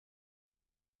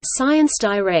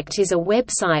ScienceDirect is a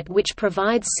website which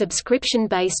provides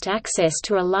subscription-based access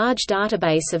to a large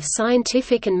database of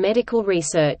scientific and medical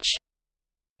research.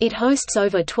 It hosts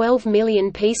over 12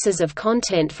 million pieces of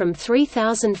content from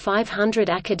 3,500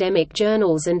 academic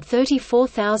journals and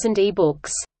 34,000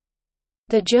 e-books.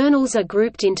 The journals are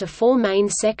grouped into four main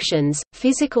sections: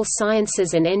 physical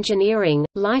sciences and engineering,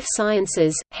 life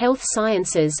sciences, health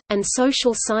sciences, and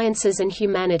social sciences and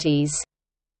humanities.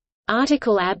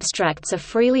 Article abstracts are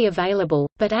freely available,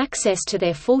 but access to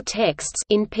their full texts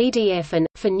in PDF and,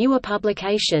 for newer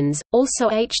publications, also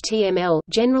HTML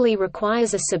generally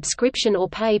requires a subscription or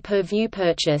pay-per-view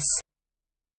purchase.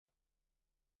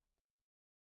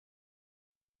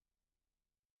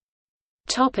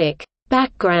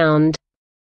 Background.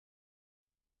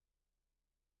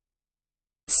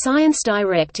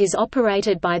 ScienceDirect is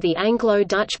operated by the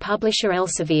Anglo-Dutch publisher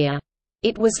Elsevier.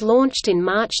 It was launched in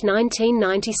March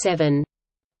 1997.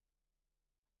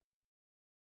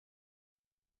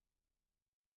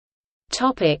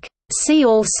 See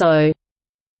also: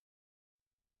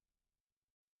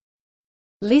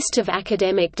 List of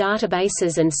academic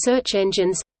databases and search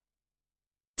engines,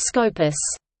 Scopus.